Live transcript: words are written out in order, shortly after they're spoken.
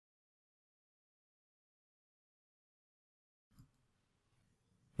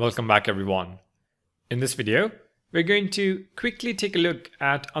Welcome back everyone. In this video, we're going to quickly take a look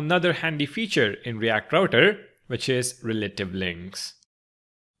at another handy feature in React Router, which is relative links.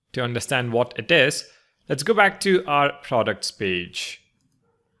 To understand what it is, let's go back to our products page.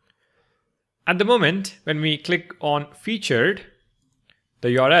 At the moment, when we click on featured, the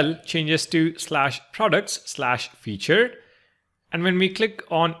URL changes to /products/featured, and when we click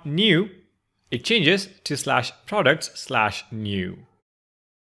on new, it changes to /products/new.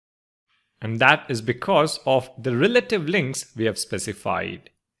 And that is because of the relative links we have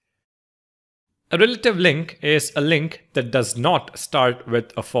specified. A relative link is a link that does not start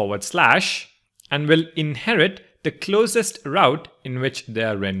with a / and will inherit the closest route in which they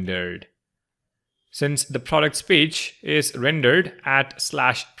are rendered. Since the products page is rendered at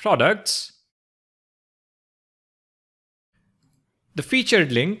 /products, the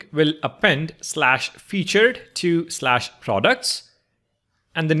featured link will append /featured to /products,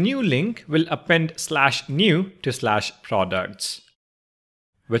 and the new link will append /new to /products,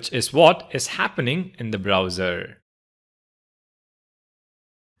 which is what is happening in the browser.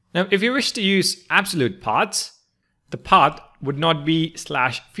 Now, if you wish to use absolute paths, the path would not be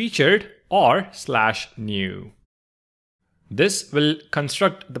 /featured or /new. This will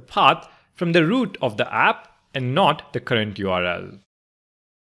construct the path from the root of the app and not the current URL.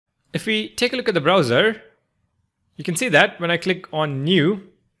 If we take a look at the browser, you can see that when I click on new,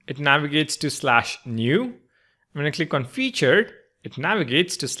 it navigates to /new. When I click on featured, it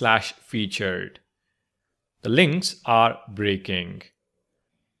navigates to /featured. The links are breaking.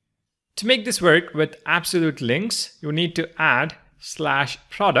 To make this work with absolute links, you need to add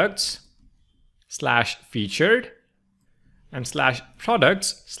 /products/featured and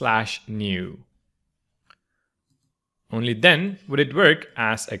 /products/new. Only then would it work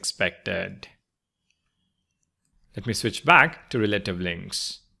as expected. Let me switch back to relative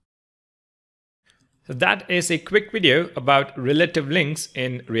links. So that is a quick video about relative links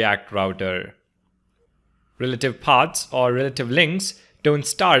in React Router. Relative paths or relative links don't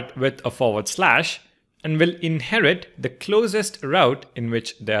start with a / and will inherit the closest route in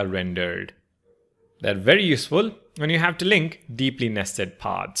which they are rendered. They're very useful when you have to link deeply nested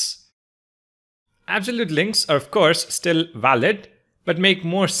paths. Absolute links are of course still valid, but make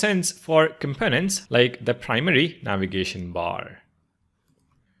more sense for components like the primary navigation bar.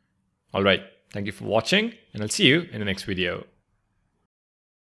 Alright, thank you for watching, and I'll see you in the next video.